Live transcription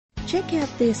Check out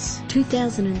this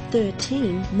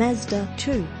 2013 Mazda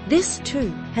 2. This too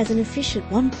has an efficient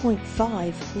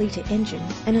 1.5-litre engine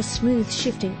and a smooth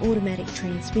shifting automatic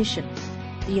transmission.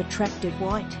 The attractive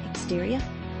white exterior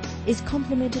is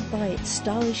complemented by its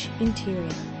stylish interior.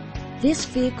 This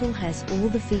vehicle has all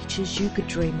the features you could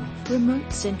dream of: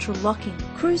 remote central locking,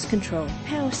 cruise control,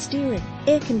 power steering,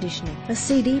 air conditioning, a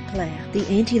CD player. The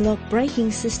anti-lock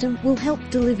braking system will help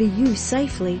deliver you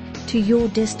safely to your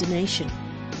destination,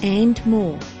 and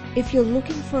more. If you're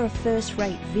looking for a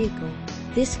first-rate vehicle,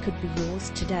 this could be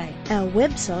yours today. Our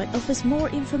website offers more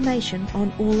information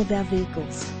on all of our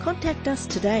vehicles. Contact us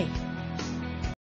today.